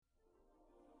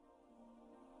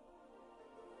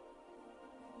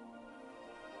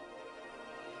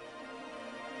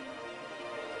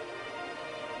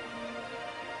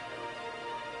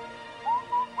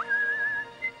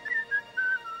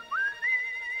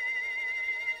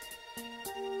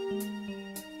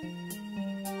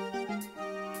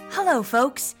Hello,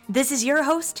 folks. This is your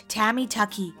host, Tammy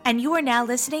Tuckey, and you are now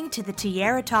listening to the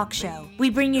Tierra Talk Show. We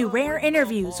bring you rare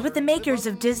interviews with the makers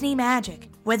of Disney Magic.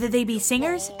 Whether they be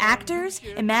singers, actors,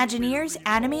 Imagineers,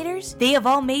 animators, they have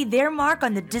all made their mark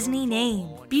on the Disney name.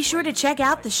 Be sure to check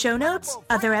out the show notes,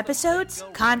 other episodes,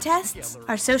 contests,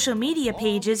 our social media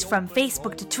pages from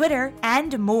Facebook to Twitter,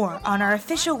 and more on our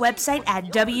official website at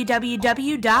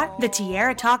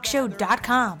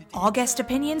www.thetierratalkshow.com. All guest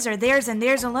opinions are theirs and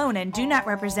theirs alone and do not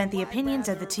represent the opinions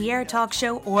of the Tierra Talk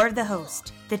Show or the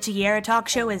host. The Tierra Talk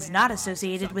Show is not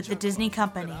associated with the Disney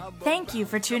Company. Thank you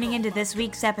for tuning into this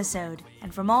week's episode.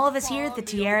 And from all of us here at the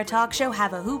Tierra Talk Show,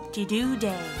 have a hoop-de-doo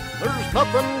day. There's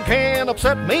nothing can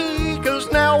upset me, 'cause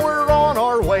now we're on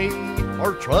our way.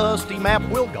 Our trusty map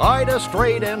will guide us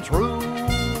straight and true.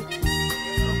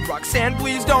 Roxanne,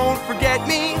 please don't forget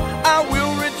me. I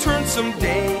will return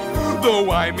someday,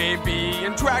 though I may be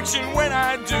in traction when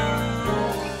I do.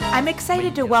 I'm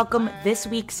excited to welcome this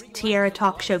week's Tierra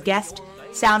Talk Show guest,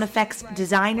 sound effects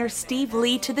designer Steve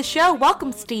Lee, to the show.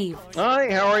 Welcome, Steve.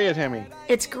 Hi, how are you, Tammy?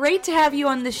 It's great to have you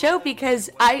on the show because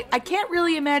I can't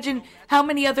really imagine how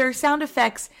many other sound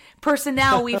effects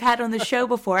personnel we've had on the show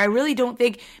before. I really don't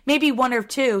think, maybe one or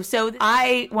two. So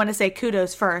I want to say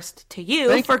kudos first to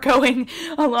you for going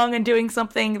along and doing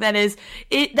something that is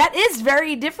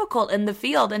very difficult in the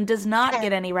field and does not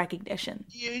get any recognition.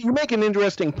 You make an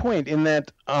interesting point in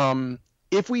that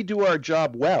if we do our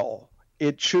job well,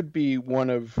 it should be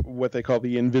one of what they call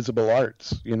the invisible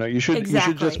arts. You know, you should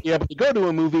just be able to go to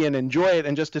a movie and enjoy it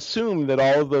and just assume that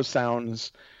all of those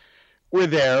sounds were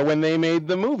there when they made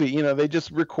the movie. You know, they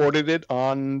just recorded it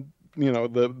on, you know,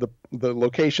 the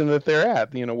location that they're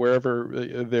at, you know, wherever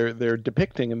they're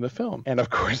depicting in the film. And of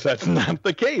course, that's not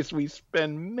the case. We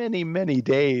spend many, many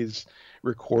days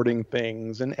recording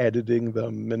things and editing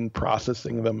them and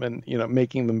processing them and, you know,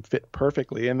 making them fit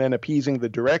perfectly, and then appeasing the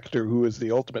director, who is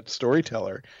the ultimate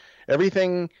storyteller.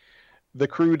 Everything the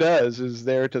crew does is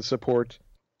there to support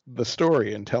the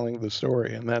story and telling the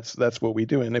story, and that's what we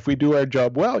do. And if we do our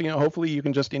job well, you know, hopefully you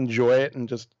can just enjoy it and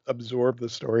just absorb the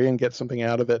story and get something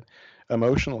out of it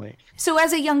emotionally. So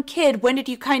as a young kid, when did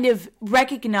you kind of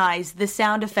recognize the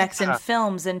sound effects in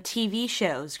films and TV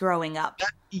shows growing up?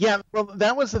 Yeah, well,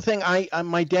 that was the thing.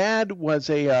 My dad was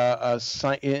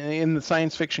in the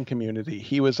science fiction community.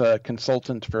 He was a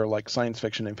consultant for like science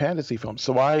fiction and fantasy films.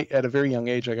 So at a very young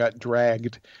age, I got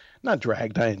not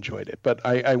dragged, I enjoyed it, but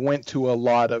I went to a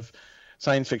lot of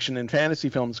science fiction and fantasy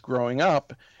films growing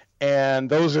up, and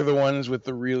those are the ones with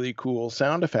the really cool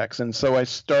sound effects. And so I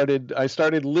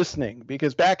started listening,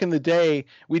 because back in the day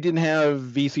we didn't have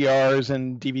VCRs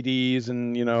and DVDs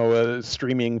and, you know,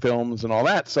 streaming films and all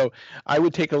that. So I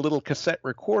would take a little cassette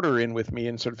recorder in with me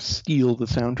and sort of steal the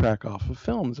soundtrack off of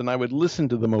films, and I would listen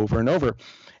to them over and over.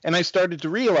 And I started to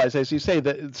realize, as you say,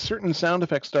 that certain sound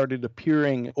effects started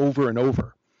appearing over and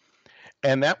over.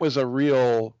 And that was a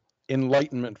real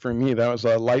enlightenment for me. That was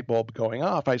a light bulb going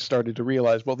off. I started to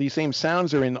realize, well, these same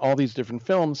sounds are in all these different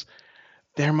films.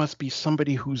 There must be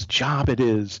somebody whose job it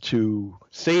is to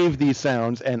save these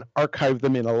sounds and archive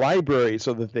them in a library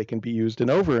so that they can be used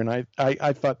and over. And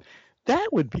I thought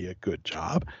that would be a good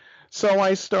job. So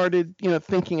I started, you know,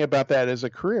 thinking about that as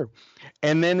a career.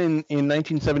 And then in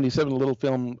 1977, a little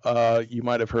film you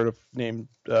might have heard of named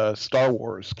Star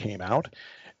Wars came out.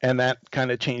 And that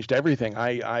kind of changed everything.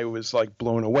 I was like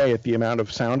blown away at the amount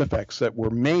of sound effects that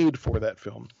were made for that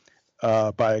film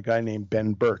by a guy named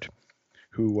Ben Burtt,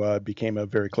 who became a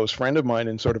very close friend of mine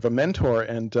and sort of a mentor.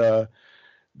 And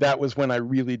that was when I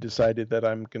really decided that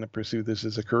I'm going to pursue this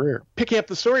as a career. Picking up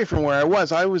the story from where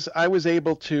I was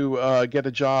able to get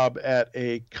a job at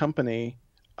a company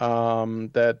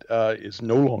that is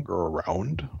no longer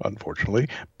around, unfortunately.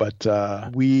 But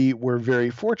we were very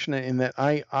fortunate in that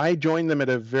I joined them at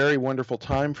a very wonderful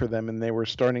time for them, and they were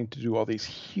starting to do all these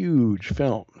huge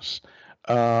films.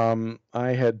 I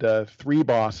had 3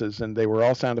 bosses, and they were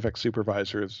all sound effects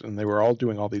supervisors, and they were all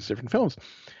doing all these different films.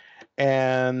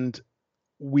 And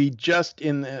we just,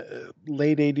 in the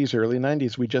late 80s, early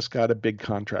 90s, we just got a big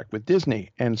contract with Disney.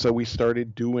 And so we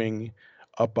started doing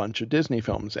a bunch of Disney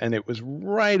films, and it was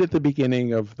right at the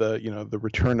beginning of the, you know, the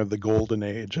return of the golden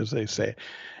age, as they say.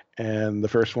 And the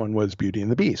first one was Beauty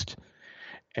and the Beast.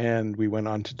 And we went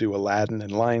on to do Aladdin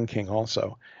and Lion King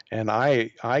also. And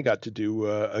I got to do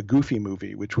a Goofy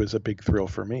movie, which was a big thrill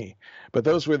for me. But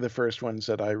those were the first ones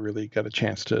that I really got a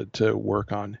chance to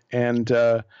work on. And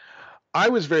I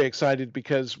was very excited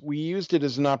because we used it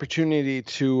as an opportunity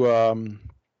to,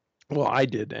 well, I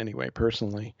did anyway,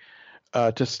 personally,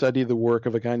 to study the work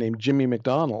of a guy named Jimmy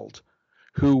McDonald,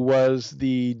 who was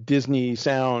the Disney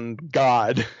sound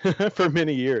god for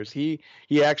many years. He's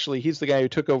the guy who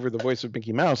took over the voice of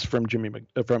Mickey Mouse from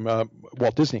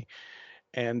Walt Disney.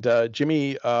 And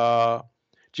Jimmy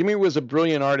was a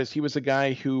brilliant artist. He was a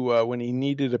guy who, when he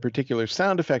needed a particular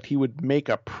sound effect, he would make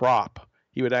a prop.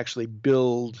 He would actually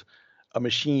build a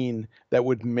machine that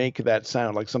would make that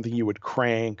sound, like something you would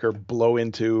crank or blow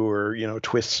into or,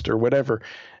 twist or whatever,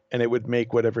 and it would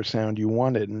make whatever sound you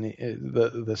wanted. And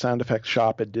the sound effects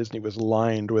shop at Disney was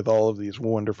lined with all of these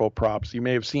wonderful props. You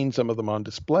may have seen some of them on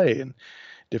display in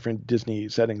different Disney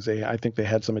settings. I think they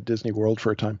had some at Disney World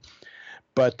for a time.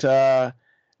 But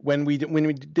when we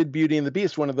did Beauty and the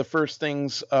Beast, one of the first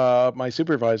things my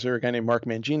supervisor, a guy named Mark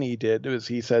Mangini, did was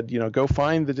he said, go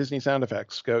find the Disney sound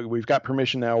effects. We've got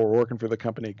permission now. We're working for the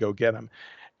company. Go get them.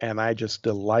 And I just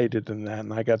delighted in that.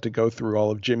 And I got to go through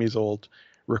all of Jimmy's old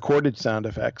recorded sound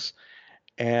effects.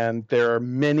 And there are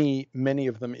many, many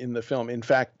of them in the film. In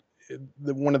fact,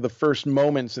 one of the first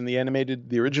moments in the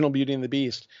original Beauty and the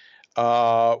Beast,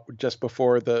 just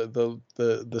before the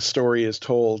story is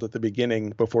told at the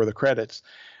beginning, before the credits,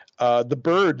 the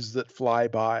birds that fly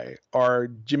by are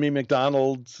Jimmy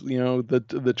McDonald's,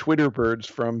 the Twitter birds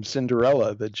from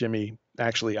Cinderella that Jimmy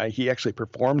he actually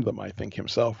performed them, I think,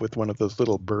 himself with one of those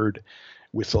little bird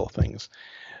whistle things.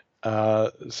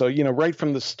 So, right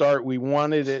from the start, we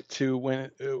wanted it to,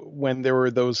 when there were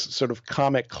those sort of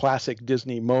comic classic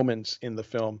Disney moments in the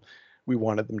film, we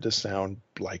wanted them to sound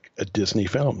like a Disney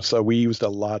film. So we used a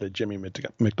lot of Jimmy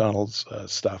McDonald's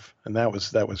stuff, and that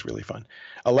was really fun.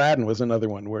 Aladdin was another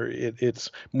one where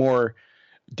it's more,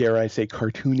 dare I say,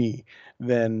 cartoony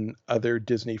than other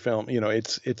Disney film.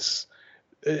 It's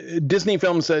Disney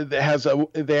films they have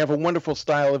a wonderful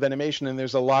style of animation, and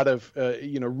there's a lot of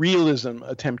realism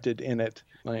attempted in it.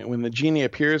 Like when the genie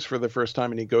appears for the first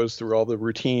time and he goes through all the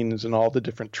routines and all the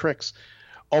different tricks,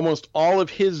 almost all of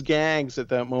his gags at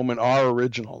that moment are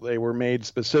original. They were made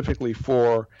specifically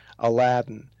for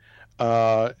Aladdin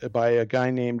by a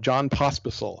guy named John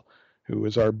Pospisil, who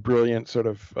was our brilliant sort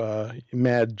of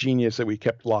mad genius that we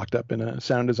kept locked up in a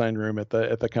sound design room at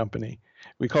the company.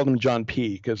 We called him John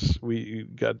P. because you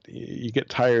get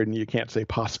tired and you can't say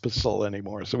Pospisil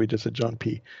anymore, so we just said John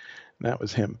P. And that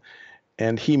was him.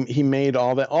 And he made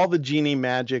all the genie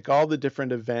magic, all the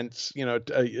different events,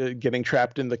 getting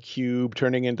trapped in the cube,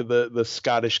 turning into the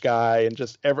Scottish guy, and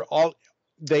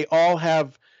they all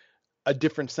have a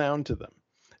different sound to them.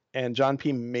 And John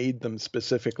P. made them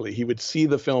specifically. He would see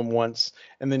the film once,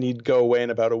 and then he'd go away,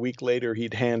 and about a week later,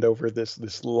 he'd hand over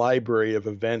this library of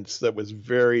events that was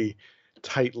very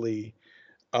tightly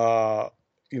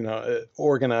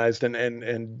organized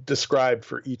and described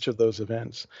for each of those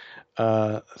events.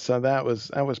 So that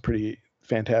was pretty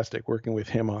fantastic working with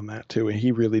him on that too. And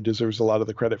he really deserves a lot of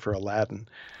the credit for Aladdin.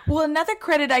 Well, another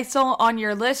credit I saw on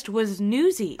your list was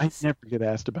Newsies. I never get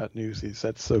asked about Newsies.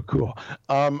 That's so cool.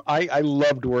 I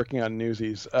loved working on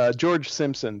Newsies. George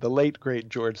Simpson, the late great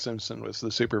George Simpson, was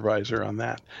the supervisor on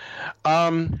that.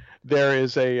 There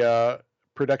is a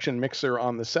production mixer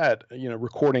on the set,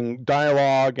 recording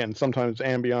dialogue and sometimes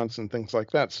ambience and things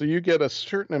like that. So you get a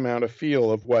certain amount of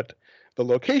feel of what the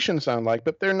locations sound like,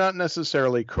 but they're not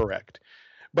necessarily correct.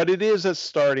 But it is a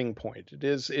starting point.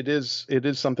 It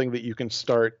is something that you can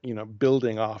start,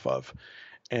 building off of.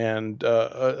 And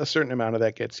a certain amount of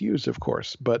that gets used, of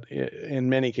course. But in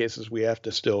many cases, we have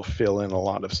to still fill in a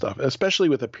lot of stuff, especially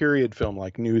with a period film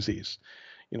like Newsies.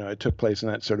 It took place in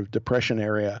that sort of Depression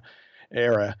era,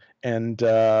 and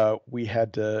we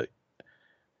had to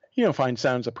find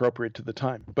sounds appropriate to the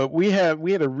time. But we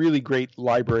had a really great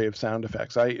library of sound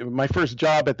effects. My first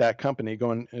job at that company,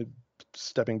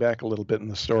 stepping back a little bit in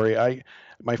the story,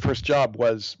 my first job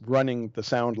was running the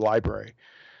sound library.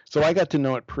 So I got to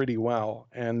know it pretty well,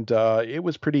 and it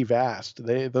was pretty vast.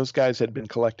 Those guys had been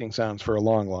collecting sounds for a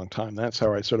long, long time. That's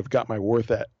how I sort of got my work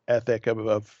ethic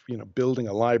of building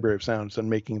a library of sounds and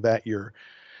making that your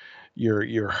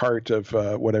heart of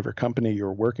whatever company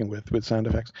you're working with sound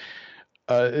effects.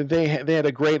 They had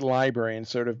a great library, and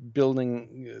sort of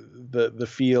building the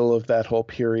feel of that whole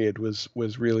period was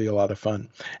really a lot of fun.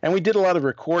 And we did a lot of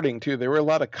recording too. There were a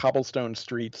lot of cobblestone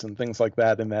streets and things like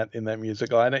that in that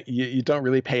musical. You don't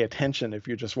really pay attention if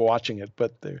you're just watching it,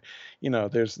 but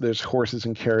there's horses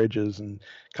and carriages and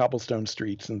cobblestone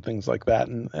streets and things like that.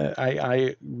 And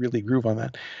I really groove on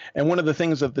that. And one of the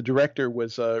things that the director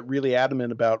was really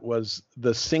adamant about was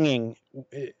the singing,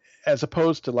 as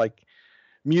opposed to like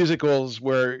musicals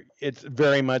where it's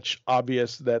very much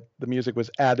obvious that the music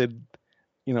was added,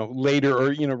 later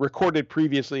or, recorded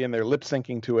previously and they're lip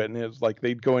syncing to it. And it was like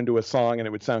they'd go into a song and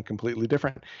it would sound completely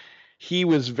different. He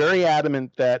was very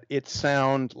adamant that it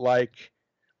sound like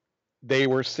they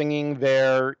were singing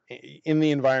there in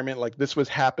the environment, like this was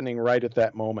happening right at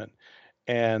that moment.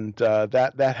 And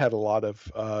that had a lot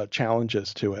of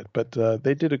challenges to it, but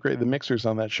they did the mixers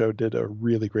on that show did a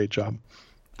really great job.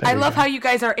 I love how you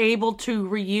guys are able to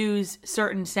reuse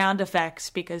certain sound effects,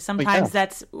 because sometimes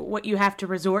that's what you have to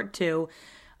resort to.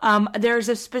 There's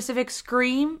a specific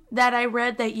scream that I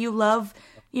read that you love,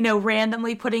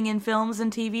 randomly putting in films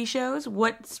and TV shows.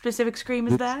 What specific scream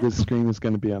is that? This scream is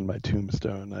going to be on my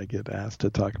tombstone. I get asked to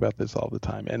talk about this all the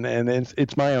time. And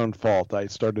it's my own fault. I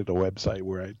started a website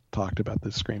where I talked about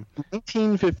this scream. In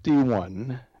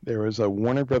 1951, there was a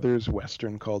Warner Brothers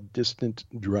Western called Distant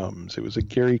Drums. It was a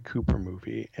Gary Cooper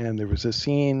movie. And there was a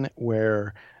scene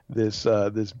where this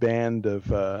band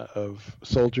of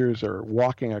soldiers are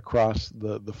walking across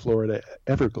the Florida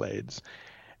Everglades,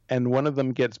 and one of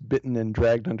them gets bitten and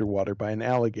dragged underwater by an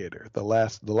alligator. The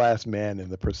last man in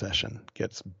the procession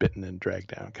gets bitten and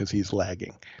dragged down because he's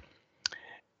lagging.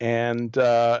 And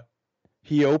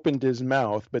he opened his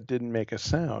mouth but didn't make a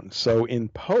sound. So in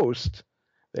post,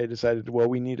 they decided, well,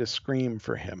 we need a scream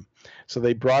for him. So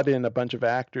they brought in a bunch of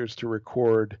actors to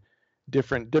record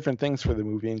different things for the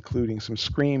movie, including some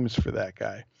screams for that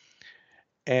guy.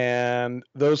 And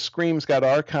those screams got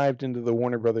archived into the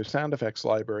Warner Brothers sound effects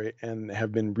library and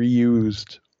have been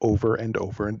reused over and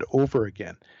over and over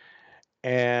again.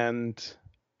 And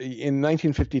in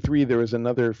 1953, there was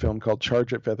another film called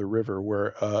Charge at Feather River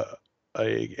where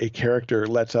a character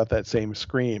lets out that same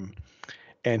scream.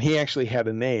 And he actually had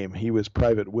a name. He was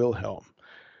Private Wilhelm.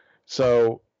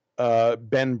 So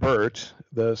Ben Burtt,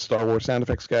 the Star Wars sound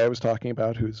effects guy I was talking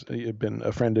about, who's been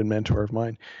a friend and mentor of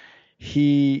mine,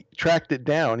 he tracked it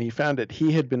down. He found it.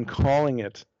 He had been calling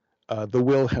it the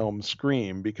Wilhelm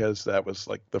scream because that was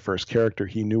like the first character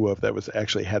he knew of that was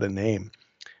actually had a name.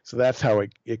 So that's how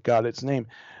it got its name.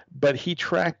 But he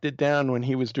tracked it down when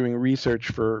he was doing research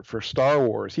for Star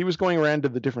Wars. He was going around to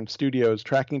the different studios,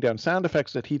 tracking down sound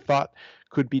effects that he thought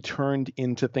could be turned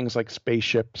into things like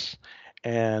spaceships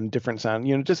and different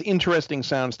sound, just interesting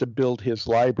sounds to build his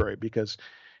library, because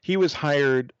he was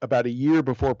hired about a year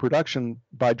before production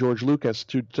by George Lucas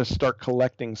to just start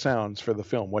collecting sounds for the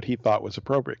film, what he thought was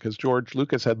appropriate, because George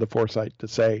Lucas had the foresight to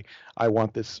say, I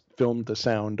want this film to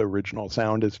sound original.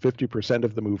 Sound is 50%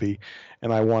 of the movie,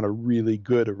 and I want a really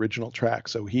good original track.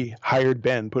 So he hired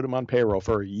Ben, put him on payroll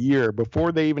for a year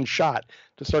before they even shot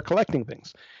to start collecting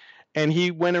things. And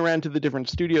he went around to the different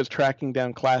studios tracking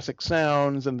down classic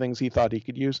sounds and things he thought he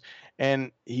could use.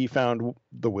 And he found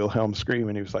the Wilhelm scream,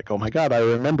 and he was like, oh my God, I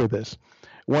remember this.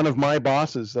 One of my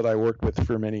bosses that I worked with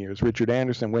for many years, Richard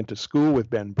Anderson, went to school with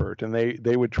Ben Burtt, and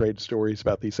they would trade stories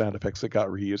about these sound effects that got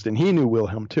reused. And he knew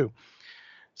Wilhelm too.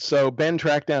 So Ben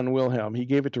tracked down Wilhelm. He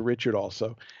gave it to Richard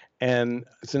also. And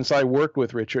since I worked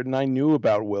with Richard and I knew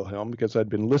about Wilhelm because I'd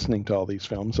been listening to all these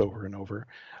films over and over,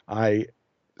 I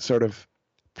sort of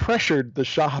pressured the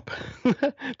shop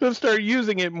to start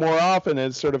using it more often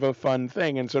as sort of a fun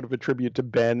thing and sort of a tribute to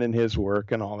Ben and his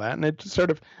work and all that. And it just sort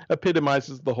of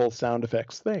epitomizes the whole sound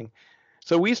effects thing.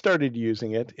 So we started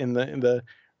using it in the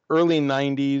early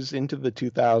 90s into the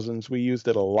 2000s. We used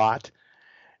it a lot,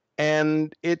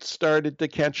 and it started to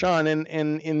catch on. And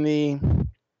in the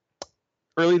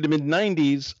early to mid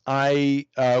 90s,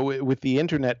 with the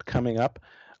internet coming up,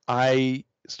 I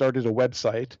started a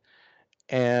website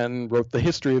and wrote the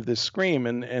history of this scream,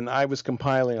 and I was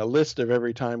compiling a list of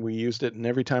every time we used it and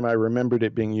every time I remembered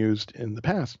it being used in the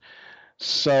past.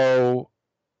 So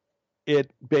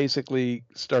it basically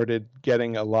started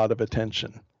getting a lot of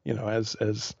attention, as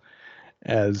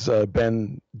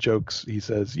Ben jokes, he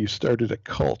says, you started a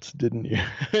cult, didn't you?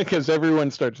 Because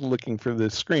everyone starts looking for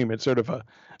this scream. It's sort of a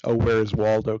Where's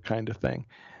Waldo kind of thing.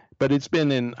 But it's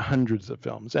been in hundreds of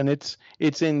films, and it's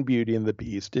in Beauty and the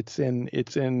Beast. It's in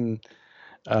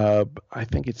I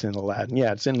think it's in Aladdin.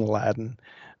 Yeah, it's in Aladdin.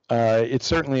 It's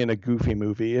certainly in a Goofy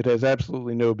movie. It has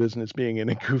absolutely no business being in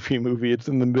a Goofy movie. It's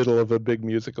in the middle of a big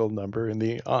musical number, in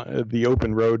the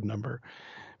Open Road number.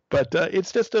 But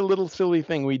it's just a little silly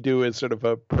thing we do as sort of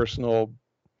a personal,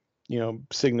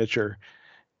 signature,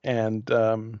 and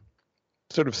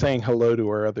sort of saying hello to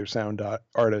our other sound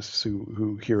artists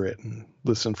who hear it and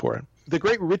listen for it. The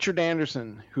great Richard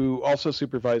Anderson, who also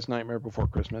supervised Nightmare Before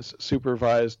Christmas,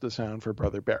 supervised the sound for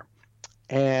Brother Bear.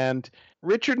 And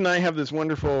Richard and I have this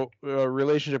wonderful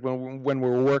relationship when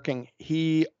we're working.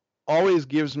 He always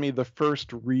gives me the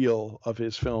first reel of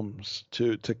his films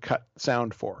to cut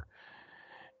sound for.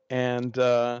 And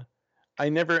I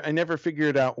never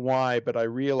figured out why, but I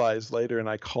realized later, and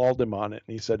I called him on it,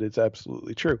 and he said it's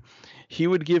absolutely true. He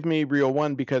would give me reel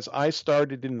one because I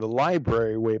started in the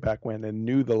library way back when and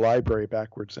knew the library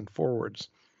backwards and forwards.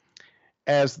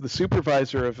 as the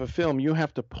supervisor of a film, you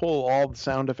have to pull all the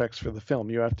sound effects for the film.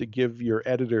 You have to give your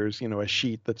editors, a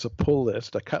sheet that's a pull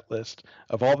list, a cut list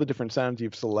of all the different sounds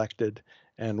you've selected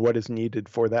and what is needed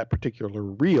for that particular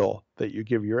reel that you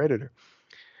give your editor.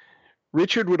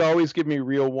 Richard would always give me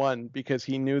reel 1 because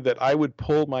he knew that I would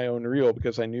pull my own reel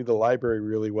because I knew the library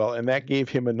really well, and that gave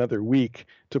him another week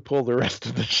to pull the rest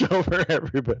of the show for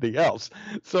everybody else.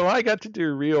 So I got to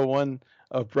do reel 1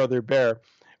 of Brother Bear,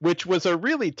 which was a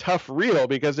really tough reel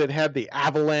because it had the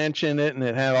avalanche in it and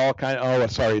it had all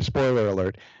spoiler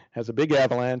alert, it has a big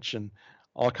avalanche and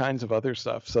all kinds of other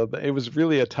stuff. So it was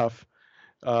really a tough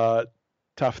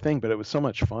thing, but it was so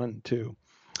much fun too.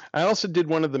 I also did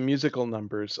one of the musical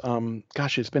numbers.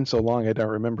 It's been so long I don't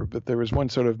remember, but there was one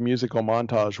sort of musical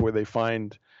montage where they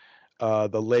find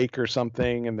the lake or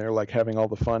something, and they're like having all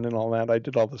the fun and all that. I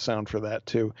did all the sound for that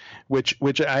too,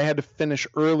 which I had to finish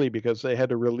early because they had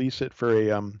to release it for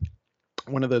a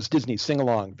one of those Disney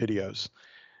sing-along videos.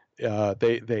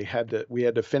 We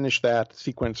had to finish that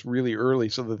sequence really early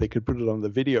so that they could put it on the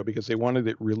video because they wanted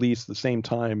it released the same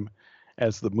time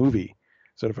as the movie.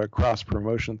 Sort of a cross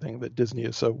promotion thing that Disney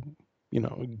is so,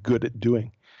 good at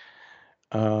doing.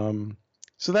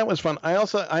 So that was fun. I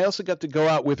also got to go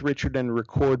out with Richard and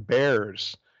record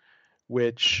bears,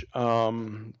 which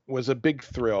was a big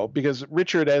thrill because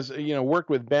Richard, worked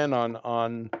with Ben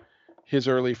on his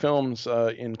early films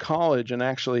in college and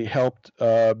actually helped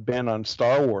Ben on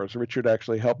Star Wars. Richard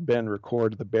actually helped Ben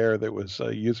record the bear that was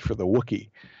used for the Wookiee.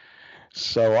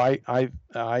 So I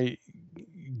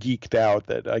geeked out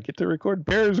that I get to record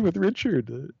bears with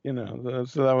Richard, so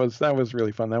that was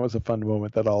really fun. That was a fun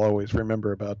moment that I'll always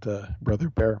remember about Brother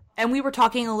Bear. And we were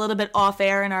talking a little bit off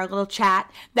air in our little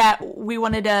chat that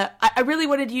I really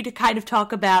wanted you to kind of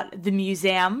talk about the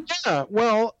museum. Yeah,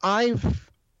 well,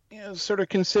 I've sort of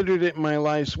considered it my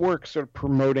life's work, sort of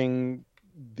promoting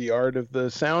the art of the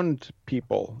sound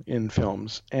people in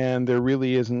films, and there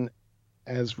really isn't,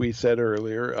 as we said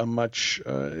earlier, a much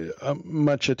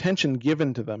attention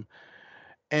given to them.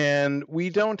 And we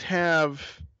don't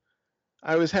have.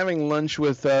 I was having lunch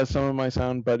with some of my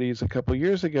sound buddies a couple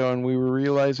years ago, and we were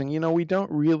realizing, we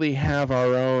don't really have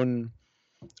our own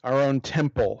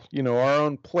temple, our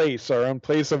own place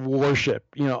of worship.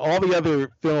 All the other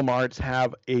film arts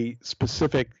have a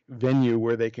specific venue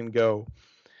where they can go.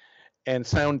 And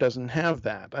sound doesn't have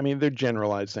that. I mean, they're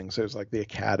generalized things. There's like the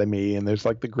Academy and there's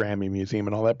like the Grammy Museum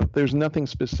and all that, but there's nothing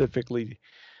specifically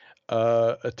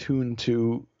attuned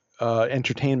to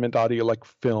entertainment audio like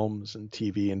films and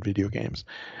TV and video games.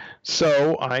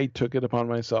 So I took it upon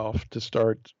myself to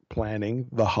start planning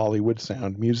the Hollywood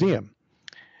Sound Museum.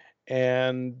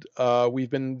 And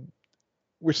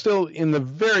we're still in the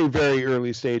very, very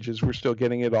early stages. We're still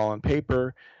getting it all on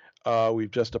paper. We've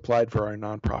just applied for our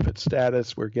nonprofit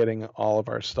status. We're getting all of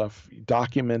our stuff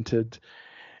documented.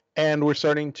 And we're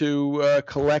starting to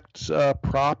collect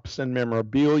props and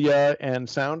memorabilia and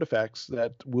sound effects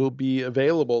that will be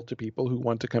available to people who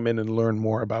want to come in and learn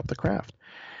more about the craft.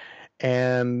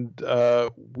 And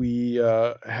we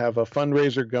have a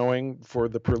fundraiser going for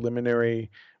the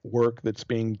preliminary work that's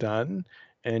being done.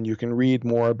 And you can read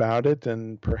more about it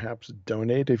and perhaps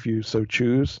donate if you so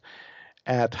choose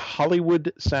at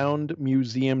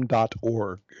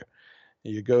hollywoodsoundmuseum.org.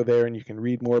 You go there and you can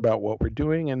read more about what we're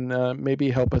doing and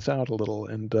maybe help us out a little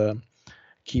and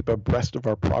keep abreast of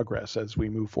our progress as we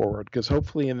move forward. Because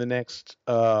hopefully in the next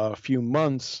few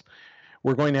months,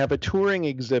 we're going to have a touring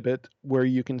exhibit where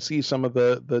you can see some of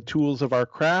the tools of our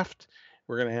craft.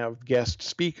 We're going to have guest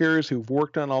speakers who've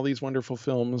worked on all these wonderful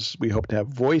films. We hope to have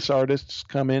voice artists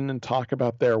come in and talk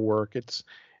about their work.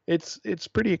 It's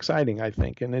pretty exciting, I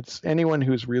think, and it's anyone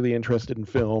who's really interested in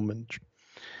film and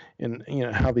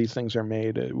how these things are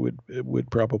made would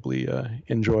probably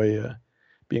enjoy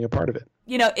being a part of it.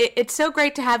 It's so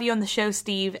great to have you on the show,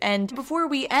 Steve. And before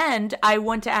we end, I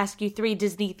want to ask you 3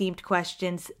 Disney-themed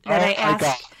questions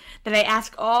that I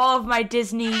ask all of my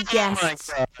Disney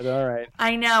guests. Oh, my God. All right.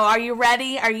 I know. Are you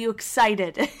ready? Are you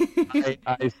excited?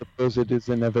 I suppose it is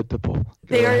inevitable.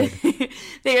 They are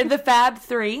the Fab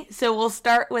 3. So we'll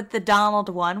start with the Donald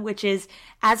one, which is,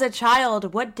 as a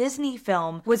child, what Disney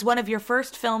film was one of your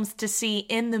first films to see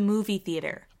in the movie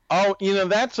theater? Oh,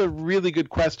 that's a really good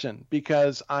question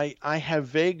because I have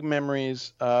vague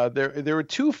memories. There were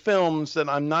 2 films that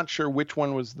I'm not sure which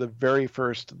one was the very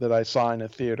first that I saw in a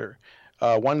theater.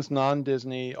 One's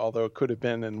non-Disney, although it could have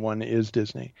been, and one is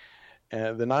Disney.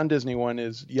 The non-Disney one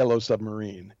is Yellow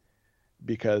Submarine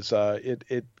because it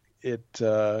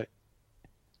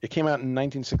came out in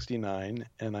 1969,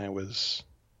 and I was,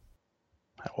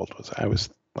 how old was I? I was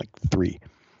like 3.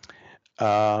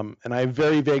 And I have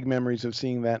very vague memories of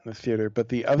seeing that in the theater. But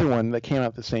the other one that came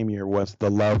out the same year was The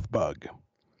Love Bug.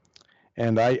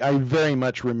 And I very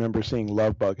much remember seeing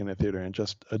Love Bug in the theater and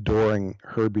just adoring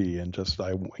Herbie, and just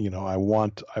I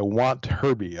want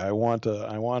Herbie. I want a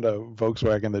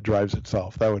Volkswagen that drives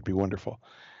itself. That would be wonderful.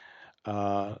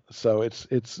 So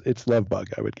it's Love Bug,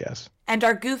 I would guess. And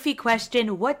our goofy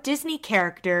question, what Disney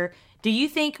character do you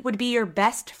think would be your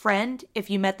best friend if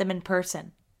you met them in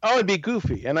person? Oh, it'd be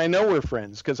Goofy, and I know we're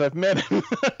friends because I've met him.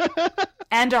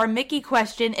 And our Mickey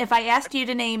question, if I asked you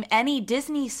to name any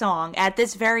Disney song at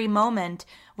this very moment,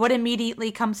 what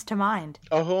immediately comes to mind?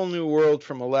 A Whole New World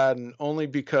from Aladdin, only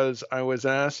because I was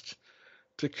asked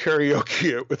to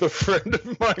karaoke it with a friend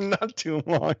of mine not too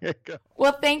long ago.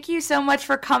 Well, thank you so much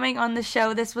for coming on the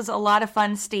show. This was a lot of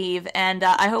fun, Steve, and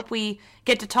I hope we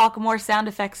get to talk more sound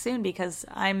effects soon, because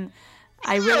I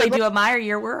really do admire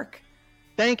your work.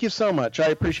 Thank you so much. I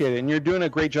appreciate it. And you're doing a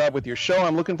great job with your show.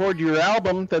 I'm looking forward to your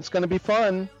album. That's going to be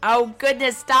fun. Oh,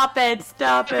 goodness. Stop it.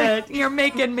 Stop it. You're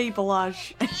making me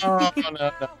blush. No.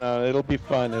 It'll be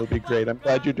fun. It'll be great. I'm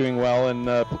glad you're doing well, and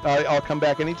I'll come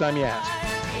back anytime you ask.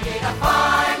 A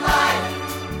fine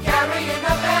life, carrying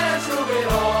the banner through it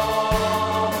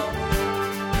all.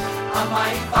 A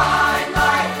mighty fine